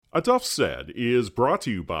A Duff Said is brought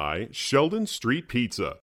to you by Sheldon Street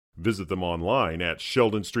Pizza. Visit them online at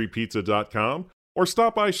sheldonstreetpizza.com or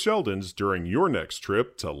stop by Sheldon's during your next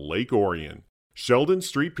trip to Lake Orion. Sheldon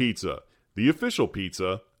Street Pizza, the official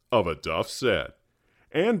pizza of A Duff Said.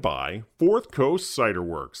 And by Fourth Coast Cider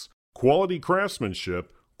Works. Quality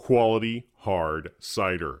craftsmanship, quality hard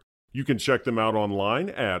cider. You can check them out online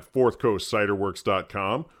at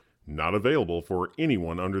fourthcoastciderworks.com. Not available for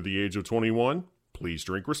anyone under the age of 21. Please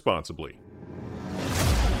drink responsibly.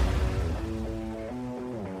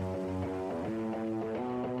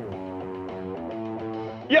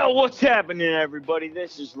 Yo, what's happening, everybody?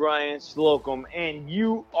 This is Ryan Slocum, and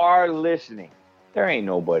you are listening. There ain't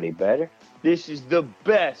nobody better. This is the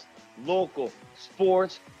best local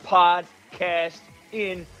sports podcast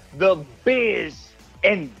in the biz,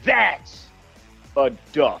 and that's A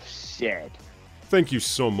Duff Said. Thank you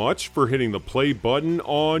so much for hitting the play button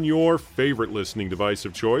on your favorite listening device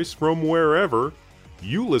of choice from wherever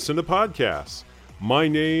you listen to podcasts. My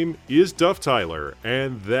name is Duff Tyler,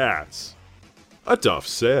 and that's A Duff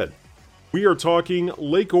Said. We are talking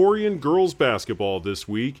Lake Orion girls basketball this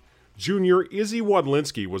week. Junior Izzy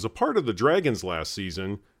Wotlinski was a part of the Dragons last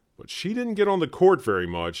season, but she didn't get on the court very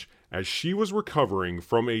much as she was recovering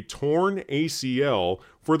from a torn ACL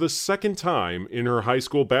for the second time in her high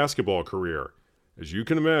school basketball career. As you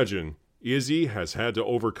can imagine, Izzy has had to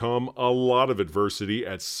overcome a lot of adversity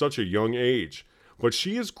at such a young age, but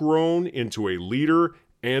she has grown into a leader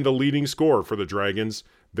and a leading scorer for the Dragons.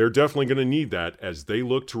 They're definitely going to need that as they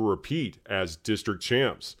look to repeat as district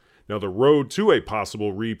champs. Now, the road to a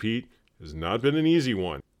possible repeat has not been an easy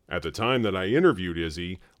one. At the time that I interviewed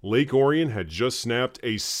Izzy, Lake Orion had just snapped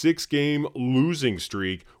a 6-game losing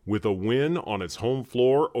streak with a win on its home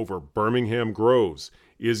floor over Birmingham Groves.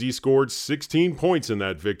 Izzy scored 16 points in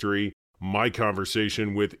that victory. My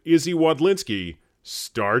conversation with Izzy Wotlinski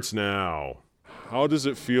starts now. How does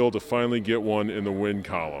it feel to finally get one in the win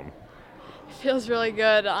column? It feels really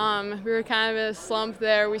good. We were kind of in a slump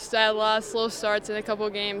there. We still had a lot of slow starts in a couple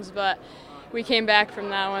of games, but we came back from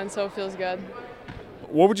that one, so it feels good.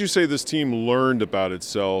 What would you say this team learned about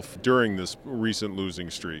itself during this recent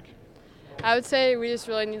losing streak? I would say we just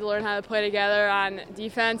really need to learn how to play together on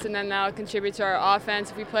defense, and then that'll contribute to our offense.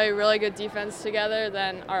 If we play really good defense together,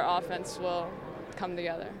 then our offense will come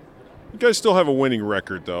together. You guys still have a winning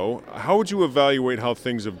record, though. How would you evaluate how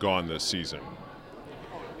things have gone this season?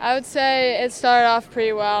 I would say it started off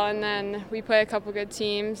pretty well, and then we played a couple good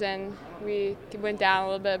teams, and we went down a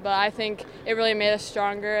little bit. But I think it really made us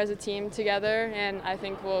stronger as a team together, and I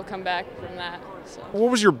think we'll come back from that. So. What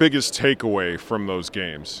was your biggest takeaway from those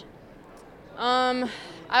games?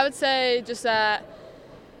 I would say just that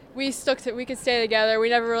we could stay together. We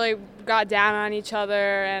never really got down on each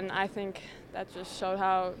other, and I think that just showed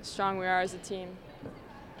how strong we are as a team.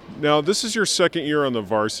 Now, this is your second year on the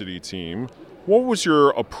varsity team. What was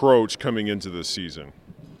your approach coming into this season?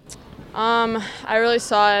 I really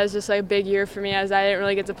saw it as just like a big year for me, as I didn't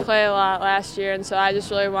really get to play a lot last year, and so I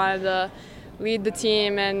just really wanted to lead the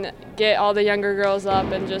team and get all the younger girls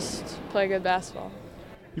up and just play good basketball.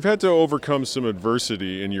 You've had to overcome some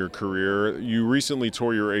adversity in your career. You recently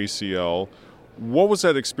tore your ACL. What was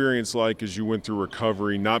that experience like as you went through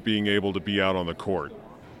recovery, not being able to be out on the court?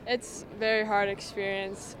 It's a very hard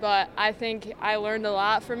experience, but I think I learned a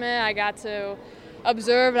lot from it. I got to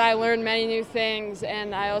observe and I learned many new things,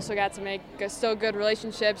 and I also got to make still good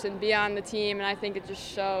relationships and be on the team, and I think it just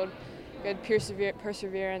showed good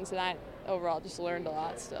perseverance, and I overall just learned a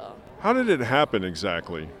lot still. How did it happen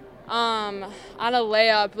exactly? On a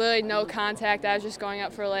layup, literally no contact. I was just going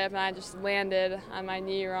up for a layup, and I just landed on my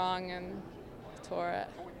knee wrong and tore it.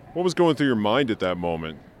 What was going through your mind at that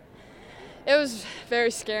moment? It was very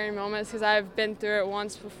scary moments because I've been through it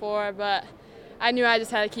once before, but I knew I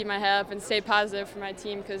just had to keep my head up and stay positive for my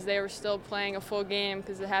team because they were still playing a full game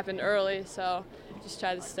because it happened early, so just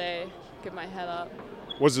tried to keep my head up.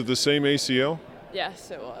 Was it the same ACL?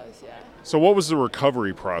 Yes, it was, yeah. So what was the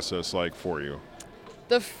recovery process like for you?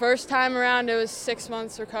 The first time around, it was 6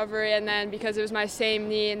 months recovery, and then because it was my same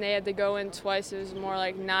knee and they had to go in twice, it was more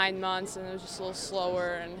like 9 months, and it was just a little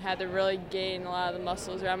slower and had to really gain a lot of the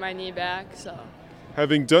muscles around my knee back. So,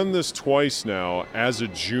 having done this twice now as a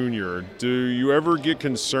junior, do you ever get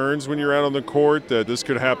concerns when you're out on the court that this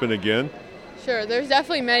could happen again? Sure, there's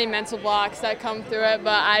definitely many mental blocks that come through it,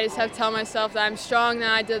 but I just have to tell myself that I'm strong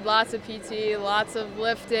now. I did lots of PT, lots of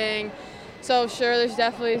lifting. So sure, there's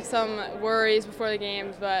definitely some worries before the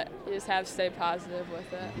games, but you just have to stay positive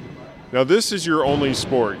with it. Now, this is your only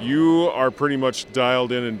sport. You are pretty much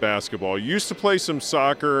dialed in basketball. You used to play some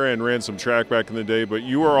soccer and ran some track back in the day, but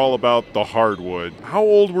you are all about the hardwood. How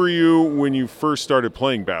old were you when you first started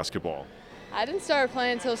playing basketball? I didn't start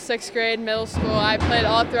playing until 6th grade, middle school. I played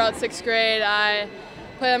all throughout 6th grade. I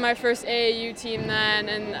played on my first AAU team then,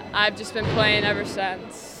 and I've just been playing ever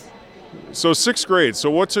since. So 6th grade.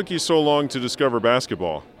 So what took you so long to discover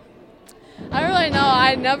basketball? I don't really know.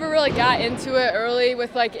 I never really got into it early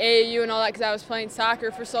with like AAU and all that because I was playing soccer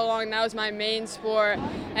for so long. And that was my main sport.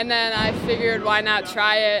 And then I figured why not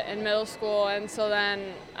try it in middle school. And so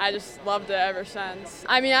then I just loved it ever since.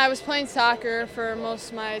 I mean, I was playing soccer for most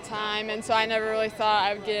of my time. And so I never really thought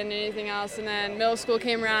I would get into anything else. And then middle school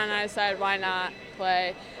came around and I decided why not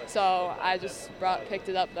play. So I just picked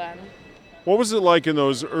it up then. What was it like in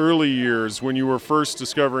those early years when you were first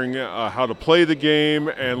discovering how to play the game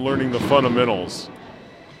and learning the fundamentals?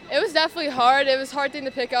 It was definitely hard. It was a hard thing to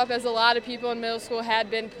pick up as a lot of people in middle school had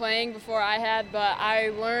been playing before I had, but I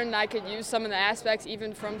learned I could use some of the aspects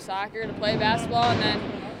even from soccer to play basketball, and then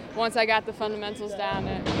once I got the fundamentals down,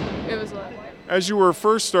 it was like. As you were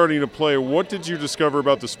first starting to play, what did you discover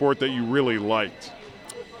about the sport that you really liked?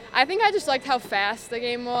 I think I just liked how fast the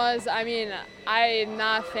game was. I mean, I'm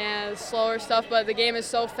not a fan of slower stuff, but the game is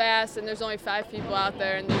so fast and there's only 5 people out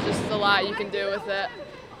there and there's just a lot you can do with it.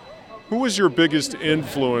 Who was your biggest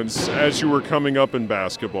influence as you were coming up in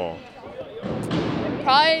basketball?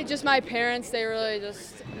 Probably just my parents.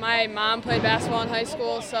 My mom played basketball in high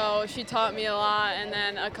school, so she taught me a lot. And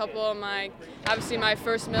then a couple of obviously my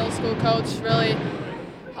first middle school coach really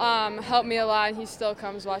helped me a lot, and he still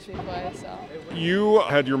comes watch me play. So you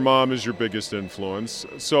had your mom as your biggest influence.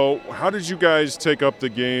 So how did you guys take up the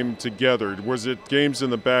game together? Was it games in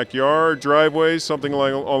the backyard, driveways, something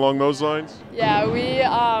along those lines? Yeah, we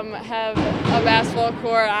have a basketball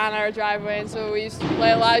court on our driveway, and so we used to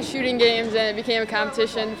play a lot of shooting games, and it became a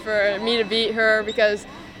competition for me to beat her because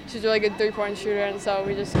she's a really good three-point shooter, and so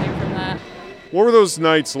we just came from that. What were those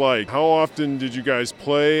nights like? How often did you guys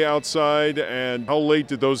play outside, and how late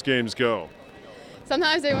did those games go?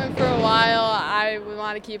 Sometimes they went for a while. I would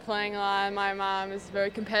want to keep playing a lot. My mom is a very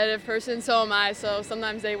competitive person, so am I, so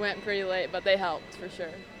sometimes they went pretty late, but they helped for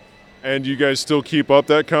sure. And you guys still keep up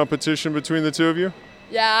that competition between the two of you?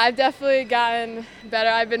 Yeah, I've definitely gotten better.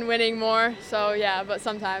 I've been winning more, so yeah, but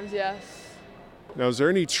sometimes, yes. Now, is there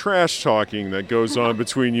any trash talking that goes on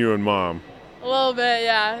between you and Mom? A little bit,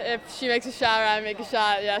 yeah. If she makes a shot or I make a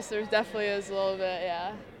shot, yes, there definitely is a little bit,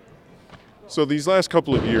 yeah. So these last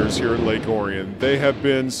couple of years here at Lake Orion, they have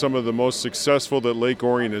been some of the most successful that Lake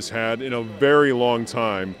Orion has had in a very long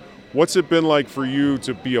time. What's it been like for you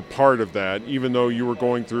to be a part of that, even though you were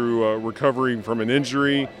going through recovering from an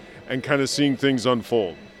injury and kind of seeing things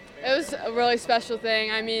unfold? It was a really special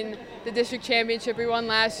thing. I mean, the district championship we won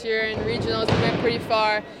last year and regionals, we went pretty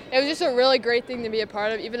far. It was just a really great thing to be a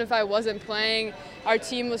part of. Even if I wasn't playing, our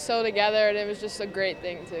team was so together and it was just a great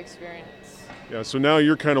thing to experience. Yeah, so now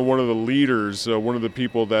you're kind of one of the leaders, one of the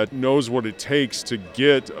people that knows what it takes to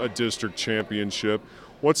get a district championship.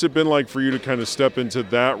 What's it been like for you to kind of step into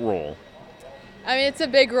that role? I mean, it's a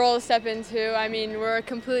big role to step into. I mean, we're a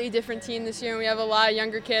completely different team this year and we have a lot of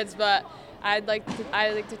younger kids, but I like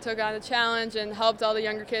to took on the challenge and helped all the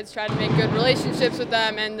younger kids, try to make good relationships with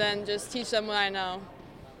them and then just teach them what I know.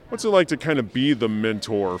 What's it like to kind of be the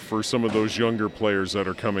mentor for some of those younger players that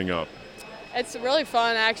are coming up? It's really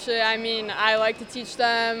fun, actually. I mean, I like to teach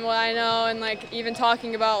them what I know and like even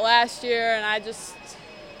talking about last year, and I just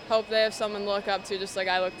hope they have someone to look up to just like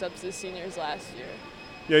I looked up to the seniors last year.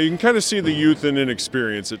 Yeah, you can kind of see the youth and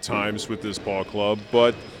inexperience at times with this ball club,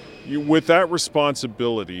 but with that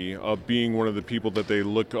responsibility of being one of the people that they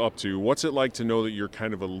look up to, what's it like to know that you're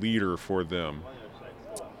kind of a leader for them?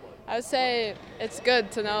 I would say it's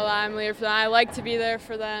good to know that I'm a leader for them. I like to be there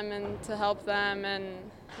for them and to help them, and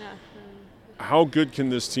yeah. How good can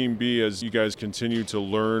this team be as you guys continue to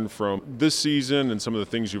learn from this season and some of the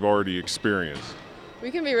things you've already experienced?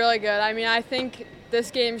 We can be really good. I mean, I think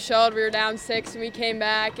this game showed we were down 6 and we came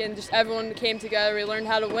back and just everyone came together. We learned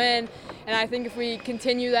how to win, and I think if we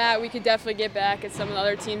continue that, we could definitely get back at some of the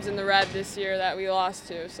other teams in the red this year that we lost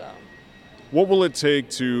to. So, what will it take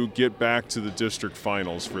to get back to the district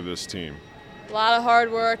finals for this team? A lot of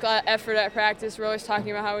hard work, a lot of effort at practice. We're always talking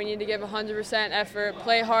about how we need to give 100% effort,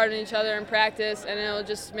 play hard on each other in practice, and it'll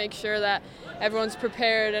just make sure that everyone's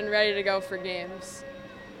prepared and ready to go for games.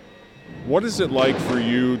 What is it like for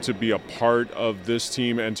you to be a part of this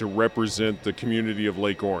team and to represent the community of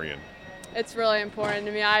Lake Orion? It's really important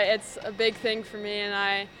to me. It's a big thing for me, and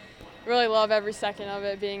I really love every second of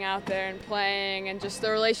it, being out there and playing, and just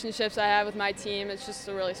the relationships I have with my team. It's just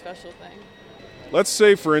a really special thing. Let's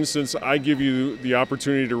say, for instance, I give you the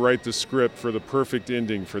opportunity to write the script for the perfect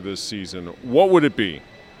ending for this season. What would it be?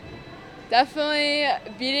 Definitely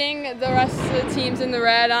beating the rest of the teams in the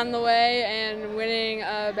red on the way and winning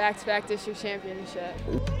a back-to-back district championship.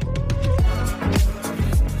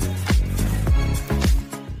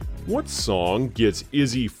 What song gets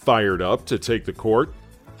Izzy fired up to take the court?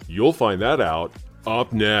 You'll find that out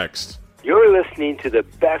up next. You're listening to the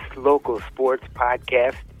best local sports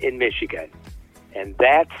podcast in Michigan, and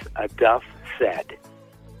that's a Duff Said.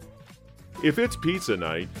 If it's pizza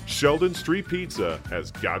night, Sheldon Street Pizza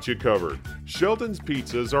has got you covered. Sheldon's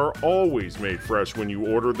pizzas are always made fresh when you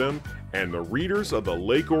order them, and the readers of the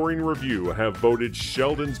Lake Orion Review have voted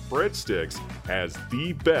Sheldon's breadsticks as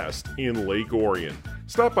the best in Lake Orion.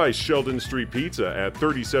 Stop by Sheldon Street Pizza at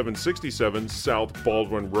 3767 South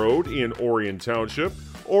Baldwin Road in Orion Township,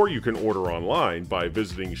 or you can order online by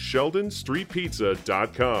visiting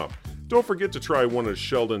sheldonstreetpizza.com. Don't forget to try one of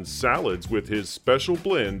Sheldon's salads with his special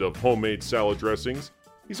blend of homemade salad dressings.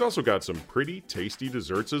 He's also got some pretty tasty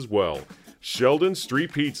desserts as well. Sheldon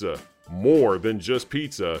Street Pizza, more than just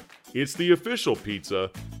pizza, it's the official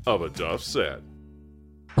pizza of a Duff Said.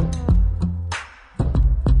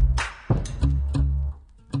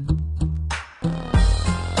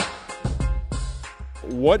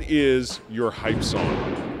 What is your hype song?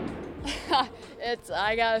 It's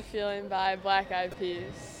I Got a Feeling by Black Eyed Peas.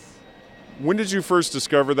 When did you first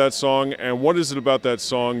discover that song, and what is it about that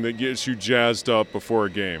song that gets you jazzed up before a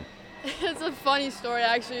game? It's a funny story,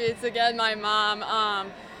 actually. It's, again, my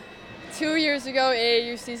mom. 2 years ago,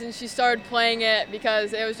 AAU season, she started playing it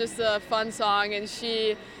because it was just a fun song, and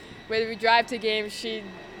when we drive to games, she'd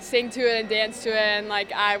sing to it and dance to it, and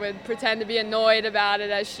like I would pretend to be annoyed about it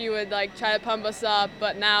as she would like try to pump us up.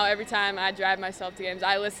 But now every time I drive myself to games,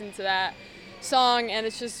 I listen to that song, and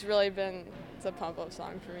it's just really been a pump-up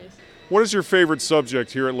song for me. What is your favorite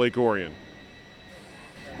subject here at Lake Orion?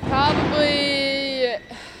 Probably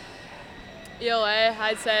ELA.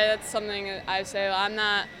 I'd say that's something I say.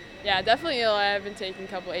 Definitely ELA. I've been taking a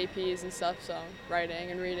couple APs and stuff, so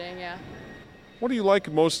writing and reading, yeah. What do you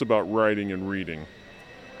like most about writing and reading?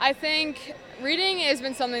 I think reading has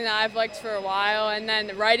been something that I've liked for a while, and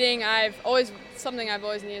then writing something I've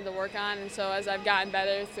always needed to work on, and so as I've gotten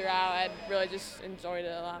better throughout, I've really just enjoyed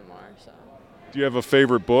it a lot more. So. Do you have a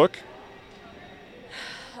favorite book?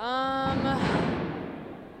 Not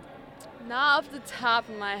off the top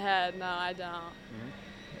of my head, no, I don't.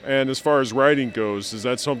 And as far as writing goes, is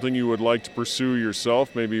that something you would like to pursue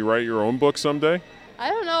yourself? Maybe write your own book someday? I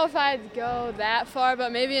don't know if I'd go that far,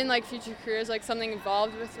 but maybe in like future careers, like something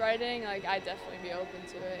involved with writing, like I'd definitely be open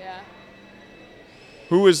to it, yeah.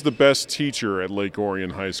 Who is the best teacher at Lake Orion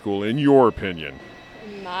High School, in your opinion?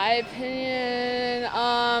 In my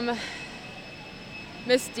opinion,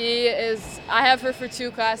 Miss D I have her for 2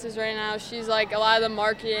 classes right now. She's like a lot of the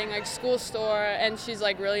marketing, like school store, and she's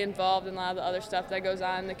like really involved in a lot of the other stuff that goes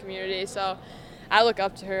on in the community. So I look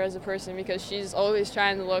up to her as a person because she's always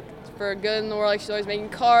trying to look for good in the world. Like she's always making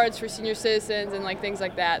cards for senior citizens and like things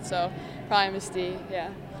like that. So probably Miss D, yeah.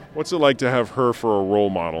 What's it like to have her for a role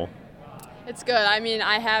model? It's good. I mean,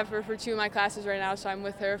 I have her for 2 of my classes right now, so I'm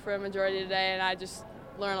with her for a majority of the day, and I just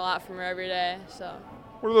learn a lot from her every day. So.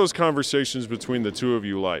 What are those conversations between the two of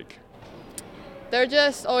you like? They're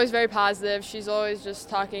just always very positive. She's always just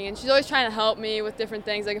talking, and she's always trying to help me with different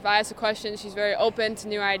things. Like if I ask a question, she's very open to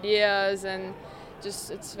new ideas, and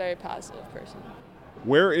just it's a very positive person.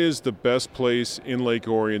 Where is the best place in Lake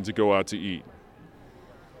Orion to go out to eat?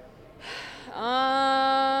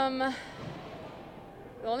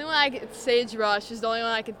 The only one Sage Rush is the only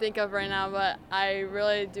one I can think of right now, but I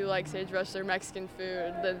really do like Sage Rush, their Mexican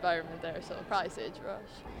food, the environment there, so probably Sage Rush.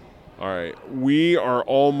 All right, we are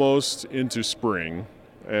almost into spring,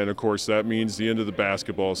 and of course that means the end of the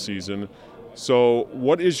basketball season. So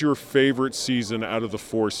what is your favorite season out of the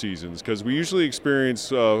 4 seasons? Because we usually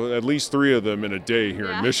experience at least 3 of them in a day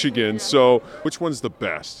here in Michigan, so which one's the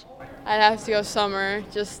best? I'd have to go summer,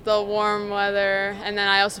 just the warm weather, and then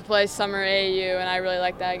I also play summer AAU, and I really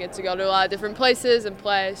like that. I get to go to a lot of different places and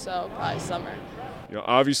play, so probably summer. You know,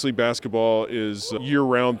 obviously basketball is a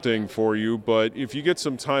year-round thing for you, but if you get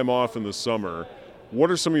some time off in the summer, what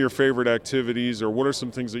are some of your favorite activities, or what are some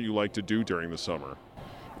things that you like to do during the summer?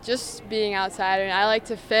 Just being outside. I mean, I like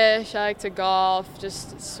to fish, I like to golf,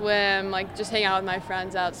 just swim, like just hang out with my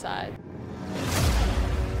friends outside.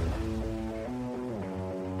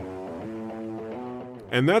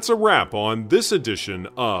 And that's a wrap on this edition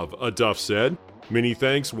of A Duff Said. Many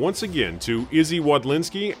thanks once again to Izzy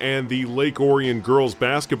Wotlinski and the Lake Orion girls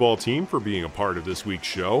basketball team for being a part of this week's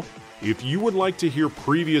show. If you would like to hear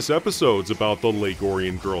previous episodes about the Lake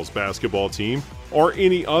Orion girls basketball team or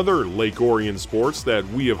any other Lake Orion sports that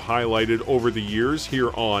we have highlighted over the years here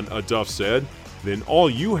on A Duff Said, then all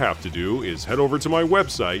you have to do is head over to my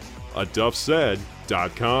website,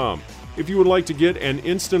 aduffsaid.com. If you would like to get an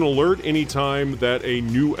instant alert anytime that a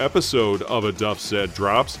new episode of A Duff Said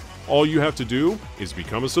drops, all you have to do is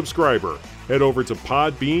become a subscriber. Head over to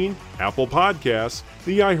Podbean, Apple Podcasts,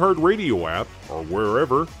 the iHeartRadio app, or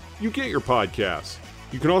wherever you get your podcasts.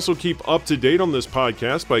 You can also keep up to date on this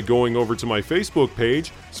podcast by going over to my Facebook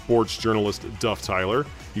page, sports journalist Duff Tyler.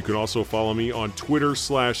 You can also follow me on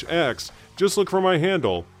Twitter/X. Just look for my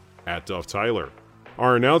handle, @DuffTyler.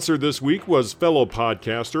 Our announcer this week was fellow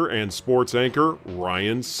podcaster and sports anchor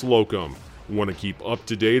Ryan Slocum. Want to keep up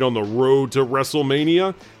to date on the road to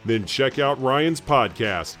WrestleMania? Then check out Ryan's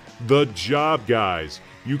podcast, The Job Guys.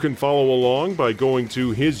 You can follow along by going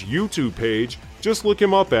to his YouTube page. Just look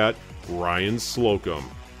him up at Ryan Slocum.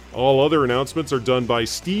 All other announcements are done by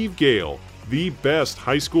Steve Gale, the best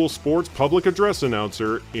high school sports public address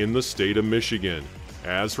announcer in the state of Michigan.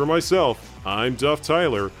 As for myself, I'm Duff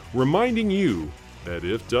Tyler, reminding you that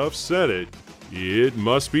if Duff said it, it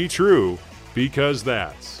must be true, because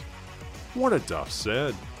that's what a Duff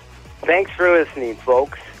said. Thanks for listening,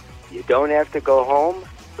 folks. You don't have to go home,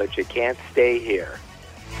 but you can't stay here.